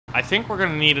I think we're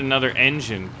gonna need another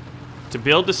engine to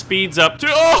build the speeds up to.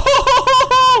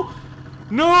 Oh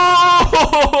no!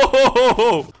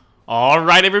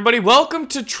 Alright everybody, welcome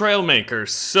to Trailmakers.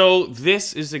 So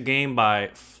this is a game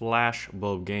by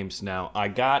Flashbulb Games. Now I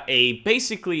got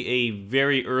basically a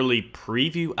very early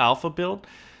preview alpha build.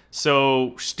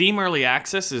 So Steam Early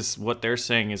Access is what they're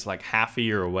saying is like half a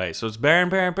year away. So it's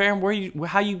Baron,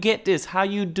 how you get this? How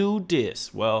you do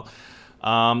this? Well,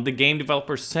 the game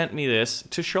developers sent me this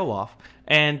to show off.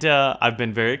 And I've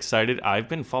been very excited. I've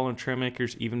been following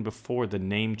Trailmakers even before the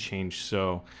name change.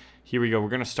 So here we go. We're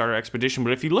going to start our expedition.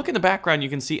 But if you look in the background, you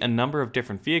can see a number of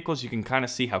different vehicles. You can kind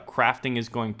of see how crafting is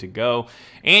going to go.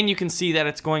 And you can see that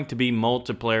it's going to be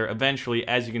multiplayer eventually,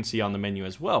 as you can see on the menu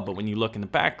as well. But when you look in the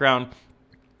background,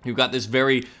 you've got this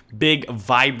very big,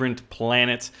 vibrant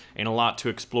planet and a lot to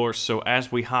explore. So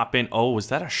as we hop in... Oh, was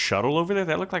that a shuttle over there?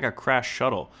 That looked like a crashed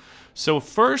shuttle. So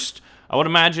first, I would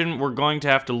imagine we're going to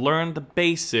have to learn the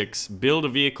basics, build a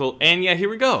vehicle, and yeah, here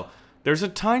we go. There's a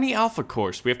tiny alpha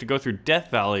course. We have to go through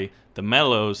Death Valley, the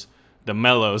Mellow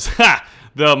Meadows,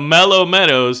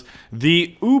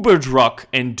 the Uberdruck,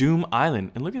 and Doom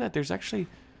Island. And look at that, there's actually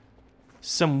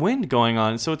some wind going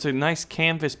on, so it's a nice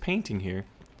canvas painting here.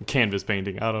 Canvas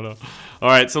painting, I don't know.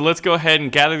 Alright, so let's go ahead and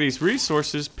gather these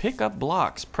resources, pick up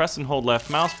blocks, press and hold left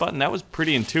mouse button. That was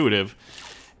pretty intuitive.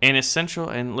 And essential,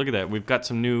 and look at that, we've got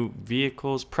some new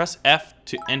vehicles. Press F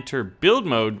to enter build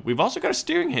mode. We've also got a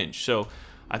steering hinge, so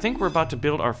I think we're about to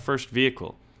build our first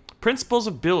vehicle. Principles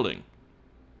of building.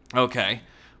 Okay.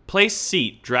 Place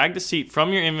seat. Drag the seat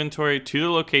from your inventory to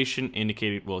the location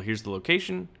indicated. Well, here's the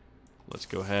location. Let's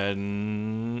go ahead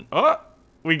and... Oh,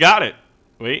 we got it.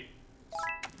 Wait.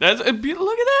 Look at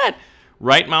that.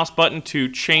 Right mouse button to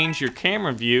change your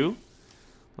camera view.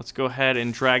 Let's go ahead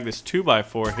and drag this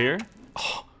 2x4 here.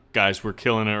 Oh, guys, we're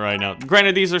killing it right now.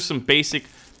 Granted, these are some basic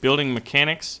building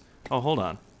mechanics. Oh, hold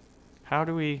on. How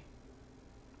do we...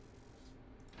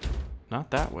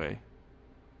 Not that way.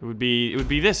 It would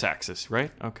be this axis,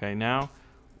 right? Okay, now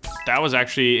that was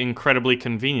actually incredibly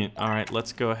convenient. All right,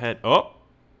 let's go ahead. Oh,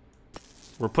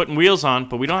 we're putting wheels on,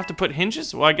 but we don't have to put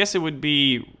hinges. Well, I guess it would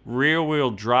be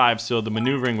rear-wheel drive, so the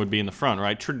maneuvering would be in the front,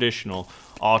 right? Traditional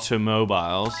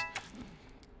automobiles.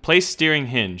 Place steering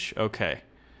hinge. Okay.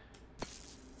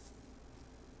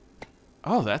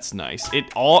 Oh, that's nice. It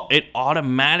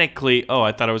automatically. Oh,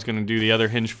 I thought I was gonna do the other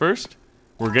hinge first.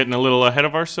 We're getting a little ahead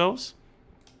of ourselves.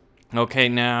 Okay,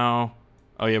 now...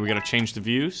 Oh yeah, we gotta change the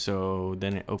view, so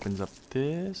then it opens up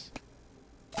this.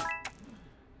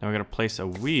 Now we gotta place a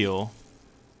wheel.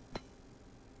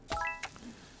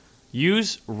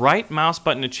 Use right mouse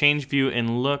button to change view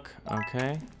and look.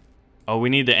 Okay. Oh, we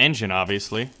need the engine,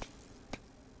 obviously.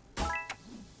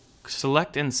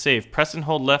 Select and save. Press and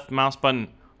hold left mouse button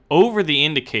over the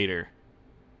indicator.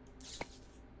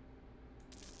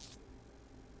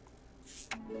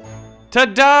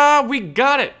 Ta-da! We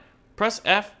got it! Press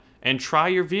F and try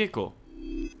your vehicle.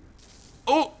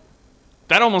 Oh!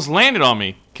 That almost landed on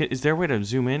me. Is there a way to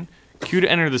zoom in? Q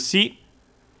to enter the seat.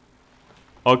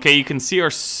 Okay, you can see our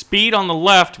speed on the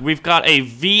left. We've got a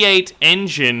V8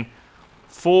 engine,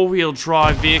 four-wheel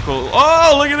drive vehicle.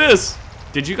 Oh, look at this!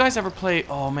 Did you guys ever play...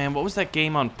 Oh, man, what was that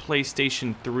game on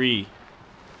PlayStation 3?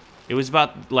 It was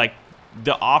about, like,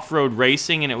 the off-road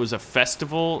racing, and it was a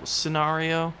festival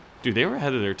scenario. Dude, they were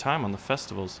ahead of their time on the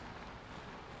festivals.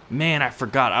 Man, I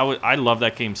forgot. I love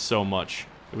that game so much.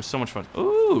 It was so much fun.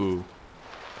 Ooh.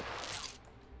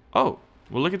 Oh,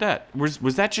 well, look at that.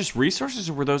 Was that just resources,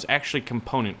 or were those actually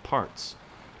component parts?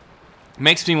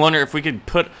 Makes me wonder if we could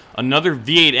put another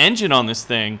V8 engine on this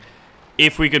thing,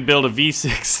 if we could build a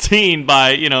V16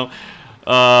 by, you know,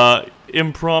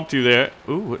 impromptu there.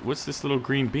 Ooh, what's this little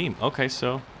green beam? Okay,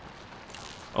 so...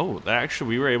 Oh, actually,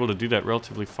 we were able to do that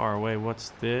relatively far away.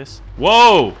 What's this?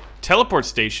 Whoa! Teleport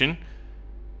station.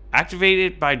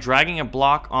 Activated by dragging a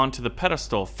block onto the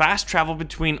pedestal. Fast travel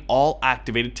between all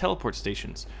activated teleport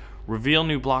stations. Reveal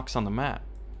new blocks on the map.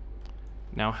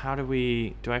 Now, how do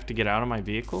we... Do I have to get out of my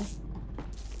vehicle?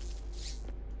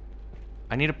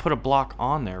 I need to put a block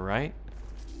on there, right?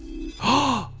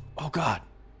 Oh, God.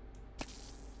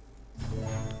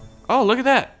 Oh, look at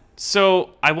that.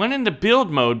 So, I went into build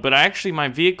mode, but actually my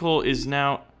vehicle is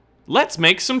now... Let's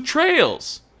make some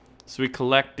trails! So we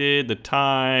collected the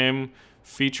time...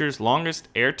 Features. Longest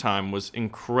airtime was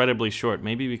incredibly short.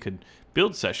 Maybe we could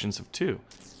build sessions of 2.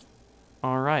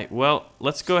 Alright, well,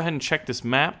 let's go ahead and check this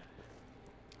map.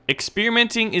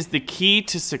 Experimenting is the key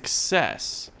to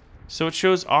success. So it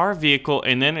shows our vehicle,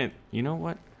 and then it... You know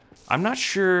what? I'm not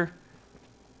sure...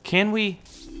 Can we...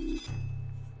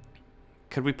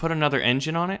 Could we put another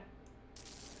engine on it?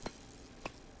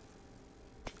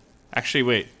 Actually,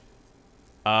 wait.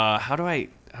 How do I...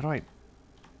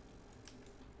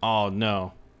 Oh,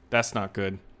 no. That's not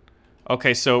good.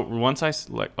 Okay, so once I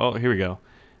select... Oh, here we go.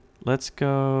 Let's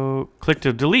go... Click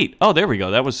to delete. Oh, there we go.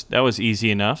 That was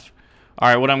easy enough. All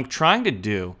right, what I'm trying to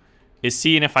do is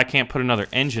seeing if I can't put another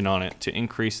engine on it to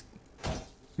increase...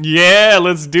 Yeah,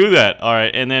 let's do that. All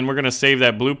right, and then we're going to save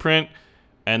that blueprint.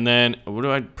 And then... What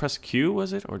do I... Press Q,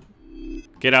 was it? Or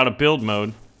get out of build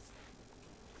mode.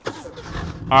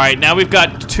 All right, now we've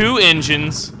got 2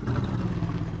 engines.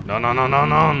 No. All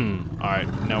right,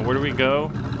 now where do we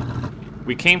go?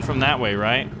 We came from that way,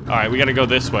 right? All right, we got to go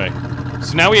this way.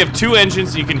 So now we have 2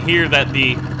 engines. You can hear that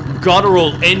the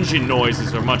guttural engine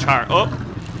noises are much higher. Oh,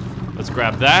 let's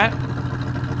grab that.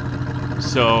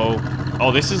 So,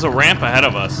 oh, this is a ramp ahead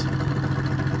of us.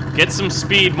 Get some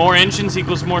speed. More engines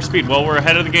equals more speed. Well, we're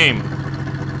ahead of the game.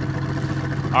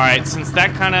 All right, since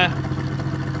that kind of...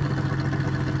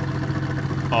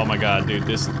 Oh my god, dude,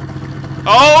 this...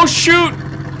 Oh, shoot!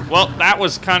 Well, that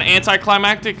was kind of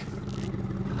anticlimactic.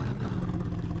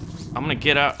 I'm gonna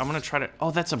get out. I'm gonna try to...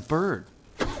 Oh, that's a bird.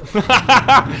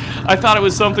 I thought it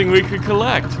was something we could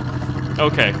collect.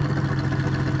 Okay.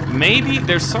 Maybe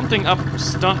there's something up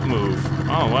stunt move.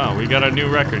 Oh, wow, we got a new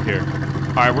record here.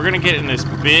 All right, we're gonna get in this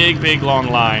big, long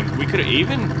line. We could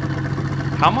even...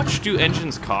 How much do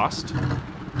engines cost?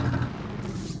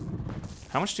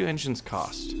 How much do engines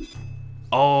cost?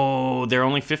 Oh, they're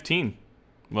only 15.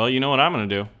 Well, you know what I'm gonna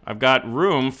do. I've got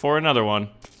room for another one.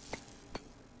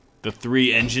 The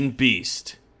 3-engine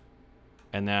beast.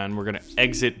 And then we're gonna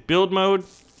exit build mode.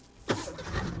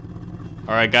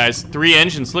 All right, guys, 3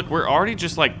 engines. Look, we're already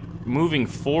just like moving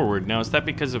forward. Now, is that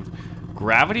because of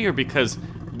gravity or because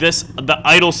the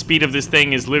idle speed of this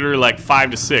thing is literally like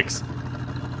 5 to 6?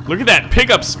 Look at that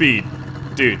pickup speed,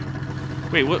 dude.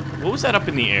 Wait, what was that up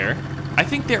in the air? I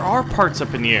think there are parts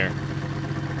up in the air.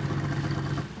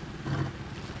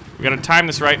 We gotta time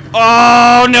this right.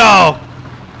 Oh, no!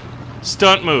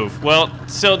 Stunt move. Well,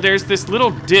 so there's this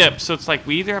little dip, so it's like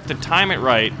we either have to time it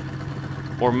right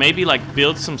or maybe like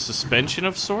build some suspension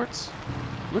of sorts.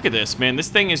 Look at this, man. This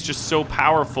thing is just so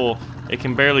powerful, it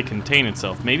can barely contain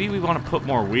itself. Maybe we want to put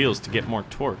more wheels to get more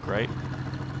torque, right?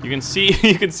 You can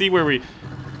see where we...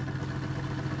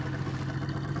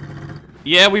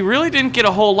 Yeah, we really didn't get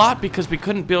a whole lot because we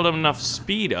couldn't build enough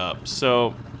speed up,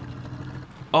 so...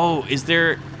 Oh, is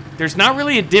there... There's not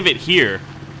really a divot here.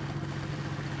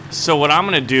 So what I'm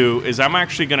gonna do is I'm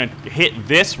actually gonna hit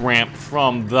this ramp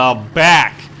from the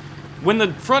back. When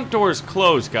the front door is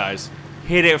closed, guys,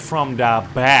 hit it from the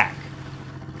back.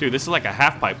 Dude, this is like a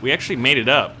half pipe. We actually made it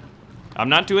up. I'm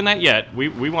not doing that yet. We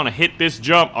want to hit this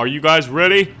jump. Are you guys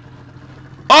ready?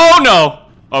 Oh, no.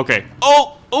 Okay.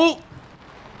 Oh.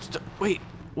 Wait,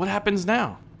 what happens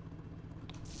now?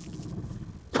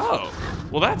 Oh,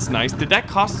 well, that's nice. Did that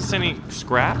cost us any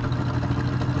scrap?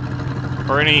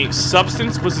 Or any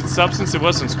substance? Was it substance? It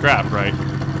wasn't scrap, right?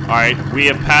 All right, we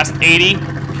have passed 80.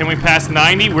 Can we pass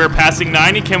 90? We're passing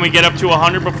 90. Can we get up to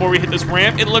 100 before we hit this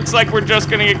ramp? It looks like we're just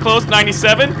gonna get close.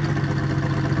 97.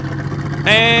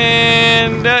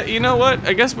 And you know what?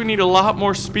 I guess we need a lot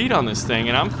more speed on this thing,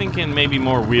 and I'm thinking maybe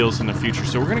more wheels in the future.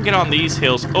 So we're gonna get on these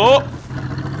hills. Oh!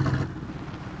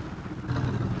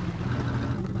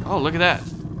 Oh, look at that.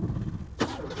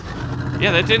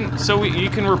 Yeah, that didn't... So you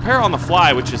can repair on the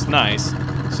fly, which is nice.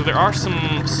 So there are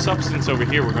some substance over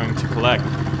here we're going to collect.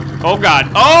 Oh,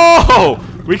 God. Oh!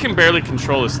 We can barely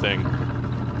control this thing.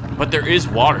 But there is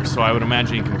water, so I would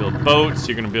imagine you can build boats.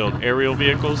 You're going to build aerial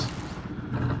vehicles.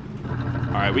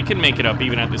 All right, we can make it up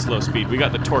even at this low speed. We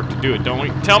got the torque to do it, don't we?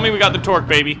 Tell me we got the torque,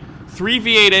 baby. 3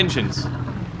 V8 engines.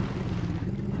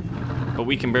 But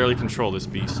we can barely control this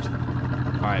beast.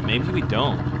 All right, maybe we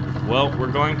don't. Well,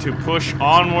 we're going to push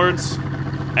onwards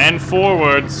and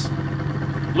forwards.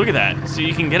 Look at that. So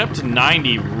you can get up to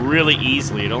 90 really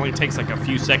easily. It only takes like a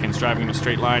few seconds driving in a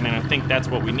straight line, and I think that's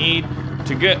what we need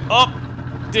to get up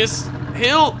this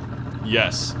hill.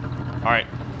 Yes. All right.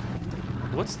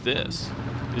 What's this?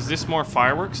 Is this more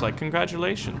fireworks? Like,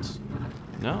 congratulations.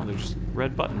 No, they're just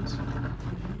red buttons.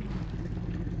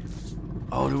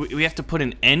 Oh, do we have to put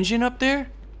an engine up there?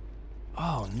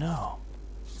 Oh, no.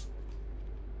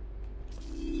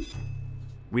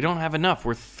 We don't have enough.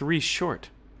 We're 3 short.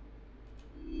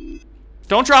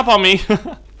 Don't drop on me.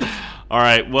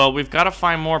 Alright, well, we've got to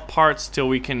find more parts till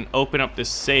we can open up this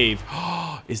save.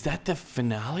 Is that the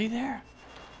finale there?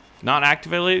 Not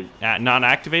activated? Not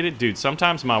activated? Dude,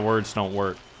 sometimes my words don't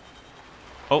work.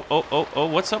 Oh,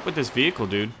 what's up with this vehicle,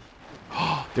 dude?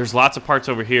 There's lots of parts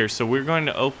over here, so we're going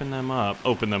to open them up.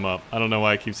 Open them up. I don't know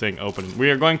why I keep saying open. We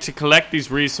are going to collect these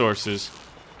resources.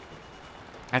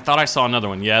 I thought I saw another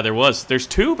one. Yeah, there was. There's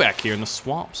 2 back here in the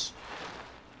swamps.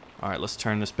 Alright, let's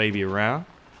turn this baby around.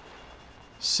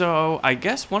 So, I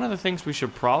guess one of the things we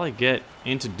should probably get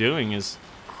into doing is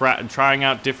trying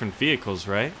out different vehicles,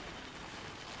 right?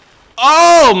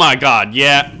 Oh my god,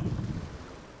 yeah.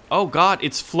 Oh god,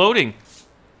 it's floating.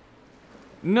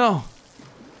 No.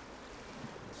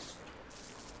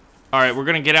 Alright, we're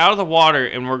gonna get out of the water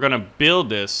and we're gonna build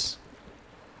this.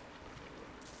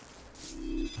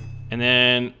 And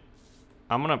then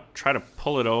I'm gonna try to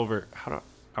pull it over.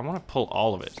 I wanna pull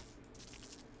all of it.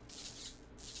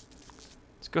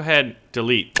 Let's go ahead,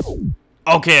 delete.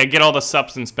 Okay, I get all the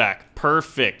substance back.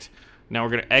 Perfect. Now we're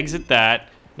gonna exit that.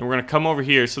 Then we're gonna come over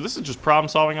here. So this is just problem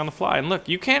solving on the fly. And look,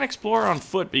 you can explore on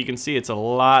foot, but you can see it's a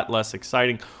lot less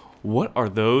exciting. What are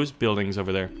those buildings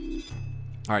over there?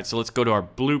 All right, so let's go to our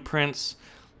blueprints.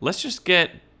 Let's just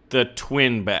get the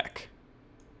twin back.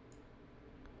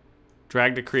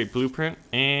 Drag to create blueprint,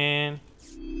 and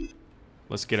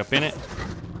let's get up in it.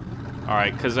 All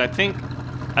right, because I think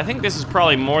this is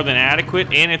probably more than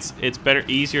adequate, and it's better,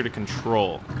 easier to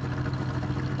control.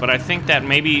 But I think that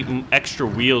maybe extra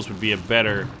wheels would be a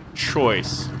better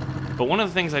choice. But one of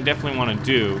the things I definitely want to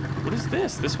do, what is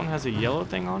this? This one has a yellow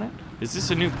thing on it. Is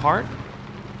this a new part?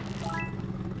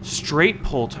 Straight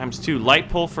pull ×2. Light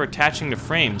pull for attaching to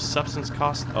frames. Substance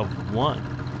cost of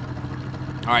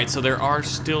 1. Alright, so there are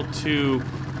still 2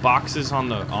 boxes on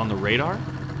the radar.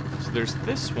 So there's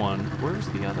this one. Where's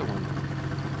the other one?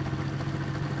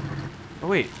 Oh,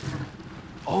 wait.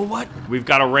 Oh, what? We've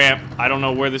got a ramp. I don't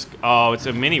know where this... Oh, it's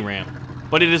a mini ramp.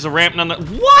 But it is a ramp nonetheless.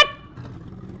 What?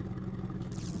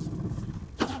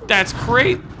 That's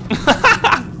great.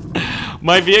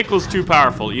 My vehicle's too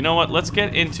powerful. You know what? Let's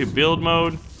get into build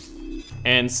mode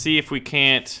and see if we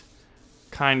can't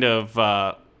kind of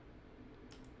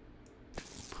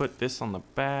put this on the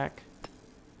back.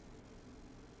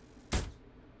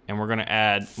 And we're gonna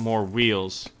add more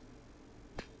wheels.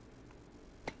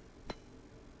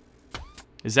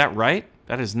 Is that right?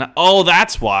 That is not. Oh,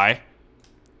 that's why.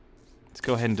 Let's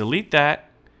go ahead and delete that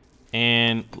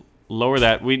and lower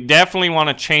that. We definitely want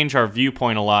to change our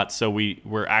viewpoint a lot so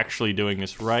we're actually doing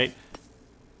this right.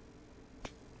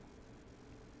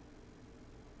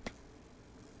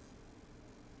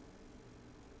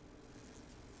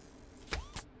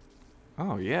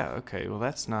 Oh, yeah, okay. Well,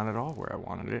 that's not at all where I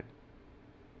wanted it.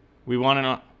 We want it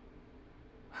on...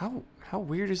 How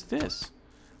weird is this?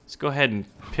 Let's go ahead and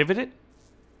pivot it.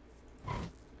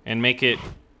 And make it...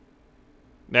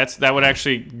 That would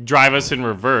actually drive us in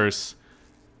reverse.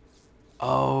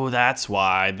 Oh, that's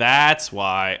why. That's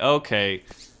why. Okay.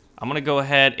 I'm going to go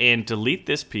ahead and delete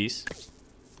this piece.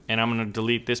 And I'm going to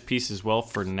delete this piece as well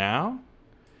for now.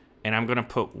 And I'm going to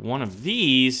put one of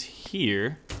these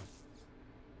here.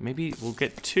 Maybe we'll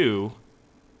get 2.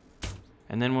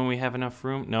 And then when we have enough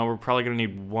room... No, we're probably going to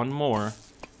need 1 more.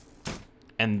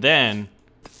 And then...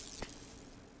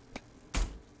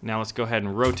 Now let's go ahead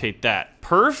and rotate that.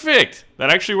 Perfect!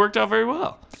 That actually worked out very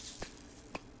well.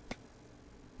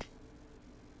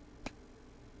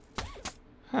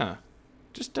 Huh.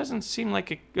 Just doesn't seem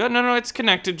like it... Oh, no, it's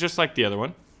connected just like the other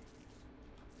one.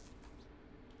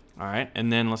 Alright,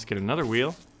 and then let's get another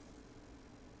wheel.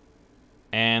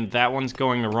 And that one's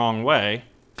going the wrong way.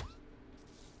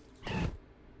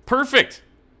 Perfect!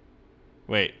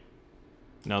 Wait.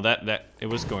 No, it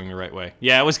was going the right way.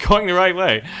 Yeah, it was going the right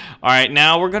way. Alright,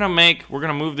 now we're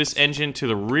gonna move this engine to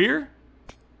the rear.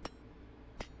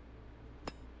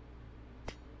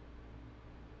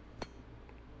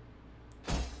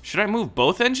 Should I move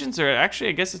both engines? Or actually,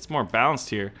 I guess it's more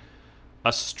balanced here.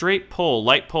 A straight pull,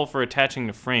 light pull for attaching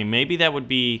the frame. Maybe that would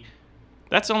be...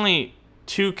 That's only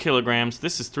 2 kilograms.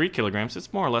 This is 3 kilograms.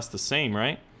 It's more or less the same,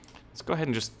 right? Let's go ahead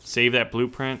and just save that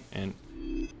blueprint and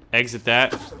exit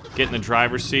that. Get in the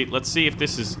driver's seat. Let's see if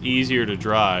this is easier to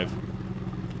drive.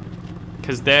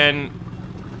 Because then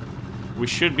we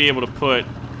should be able to put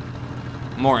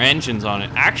more engines on it.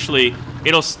 Actually,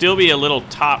 it'll still be a little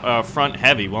front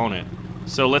heavy, won't it?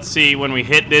 So let's see when we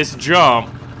hit this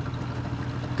jump.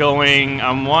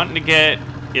 I'm wanting to get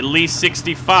at least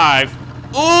 65.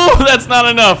 Oh, that's not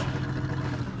enough.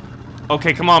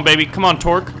 Okay, come on, baby. Come on,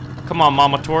 torque. Come on,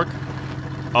 mama torque.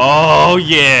 Oh,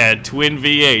 yeah, twin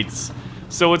V8s.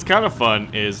 So what's kind of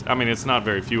fun is, I mean, it's not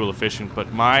very fuel efficient,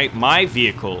 but my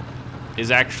vehicle is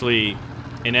actually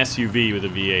an SUV with a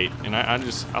V8. And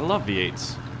I love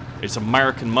V8s. It's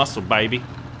American muscle, baby.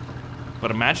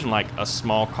 But imagine like a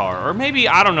small car, or maybe,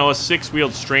 I don't know, a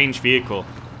 6-wheeled strange vehicle.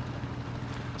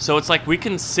 So it's like we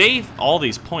can save all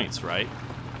these points, right?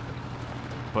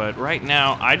 But right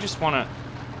now, I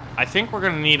think we're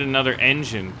gonna need another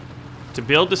engine to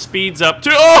build the speeds up to...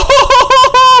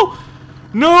 Oh!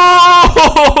 No!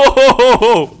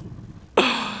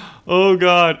 Oh,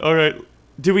 God. All right.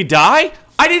 Did we die?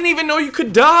 I didn't even know you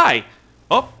could die.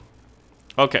 Oh.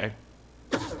 Okay.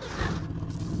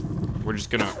 We're just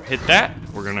gonna hit that.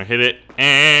 We're gonna hit it.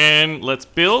 And let's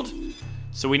build.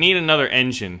 So we need another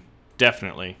engine.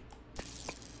 Definitely.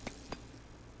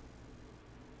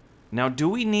 Now, do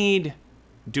we need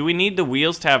the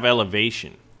wheels to have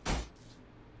elevation?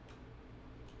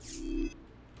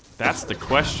 That's the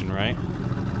question, right?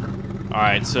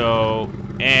 Alright, so...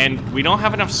 And we don't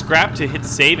have enough scrap to hit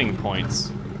saving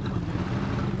points.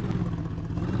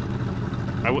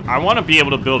 I want to be able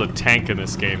to build a tank in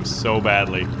this game so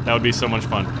badly. That would be so much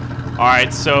fun.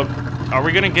 Alright, so... Are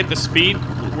we gonna get the speed?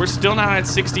 We're still not at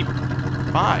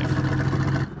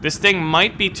 65. This thing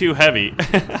might be too heavy.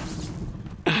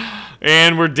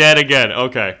 And we're dead again.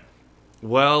 Okay.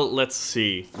 Well, let's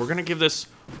see. We're gonna give this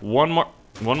one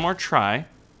more try.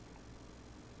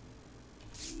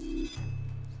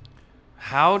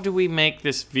 How do we make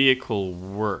this vehicle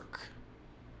work?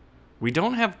 We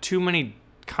don't have too many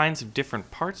kinds of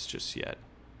different parts just yet.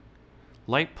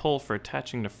 Light pole for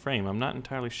attaching the frame. I'm not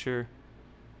entirely sure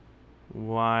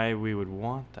why we would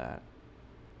want that.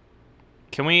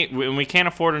 Can we can't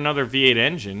afford another V8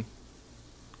 engine.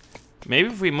 Maybe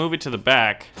if we move it to the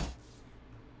back.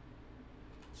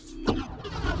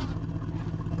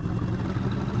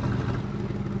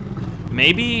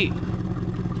 Maybe...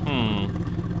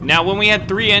 Now, when we had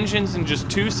 3 engines and just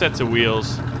 2 sets of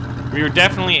wheels, we were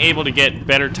definitely able to get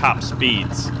better top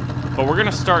speeds. But we're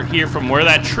gonna start here from where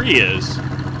that tree is,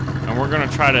 and we're gonna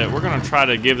try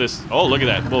to give this. Oh, look at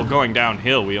that! Well, going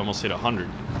downhill, we almost hit 100.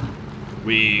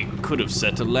 We could have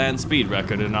set a land speed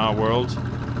record in our world.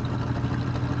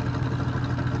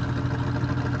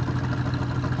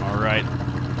 All right,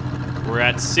 we're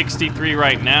at 63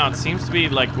 right now. It seems to be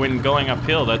like when going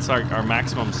uphill, that's our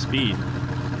maximum speed.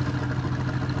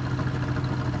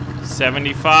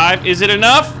 75. Is it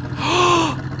enough?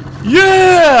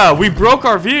 Yeah! We broke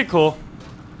our vehicle.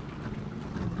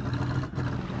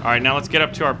 Alright, now let's get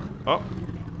up to our... Oh.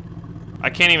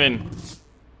 I can't even...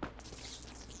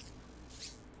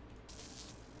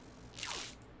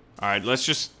 Alright, let's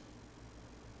just...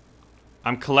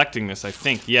 I'm collecting this, I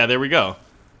think. Yeah, there we go.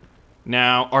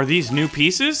 Now, are these new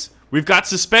pieces? We've got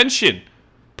suspension.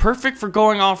 Perfect for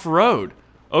going off-road.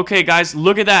 Okay, guys,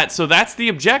 look at that. So that's the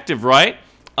objective, right?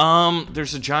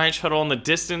 There's a giant shuttle in the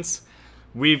distance.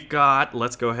 We've got,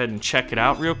 let's go ahead and check it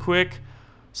out real quick.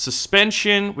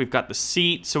 Suspension, we've got the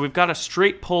seat. So we've got a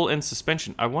straight pull and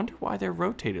suspension. I wonder why they're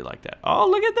rotated like that. Oh,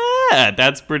 look at that.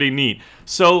 That's pretty neat.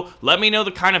 So let me know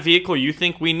the kind of vehicle you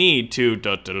think we need to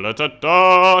get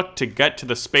to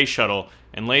the space shuttle.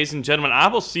 And ladies and gentlemen, I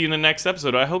will see you in the next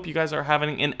episode. I hope you guys are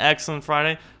having an excellent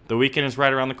Friday. The weekend is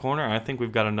right around the corner, and I think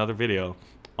we've got another video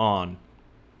on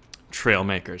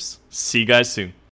Trailmakers. See you guys soon.